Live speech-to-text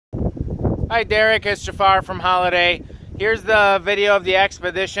Hi Derek, it's Jafar from Holiday. Here's the video of the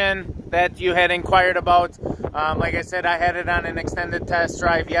Expedition that you had inquired about. Like I said, I had it on an extended test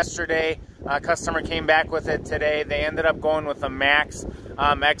drive yesterday. A customer came back with it today. They ended up going with a Max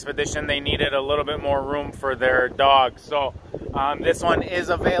Expedition. They needed a little bit more room for their dog. So this one is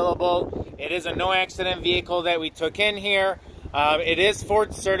available. It is a no accident vehicle that we took in here. It is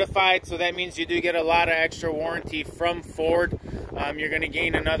Ford certified, so that means you do get a lot of extra warranty from Ford. You're going to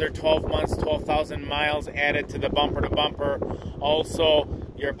gain another 12 months, 12,000 miles added to the bumper to bumper. Also,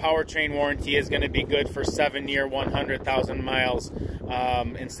 your powertrain warranty is going to be good for 7-year, 100,000 miles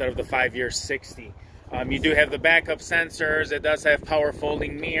instead of the 5-year, 60. You do have the backup sensors. It does have power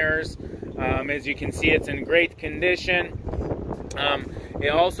folding mirrors. As you can see, it's in great condition. It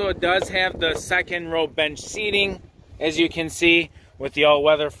also does have the second row bench seating, as you can see, with the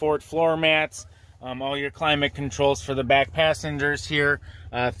all-weather Ford floor mats. All your climate controls for the back passengers here.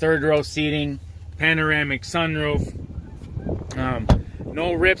 Third row seating, panoramic sunroof.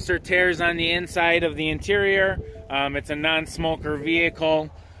 No rips or tears on the inside of the interior. It's a non-smoker vehicle.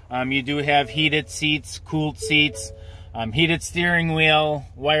 You do have heated seats, cooled seats, heated steering wheel,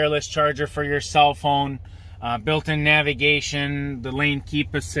 wireless charger for your cell phone, built-in navigation, the lane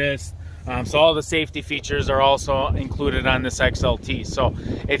keep assist. So all the safety features are also included on this XLT. So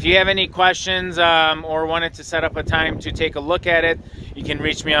if you have any questions or wanted to set up a time to take a look at it, you can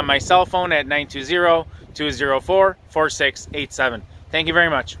reach me on my cell phone at 920-204-4687. Thank you very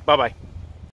much. Bye-bye.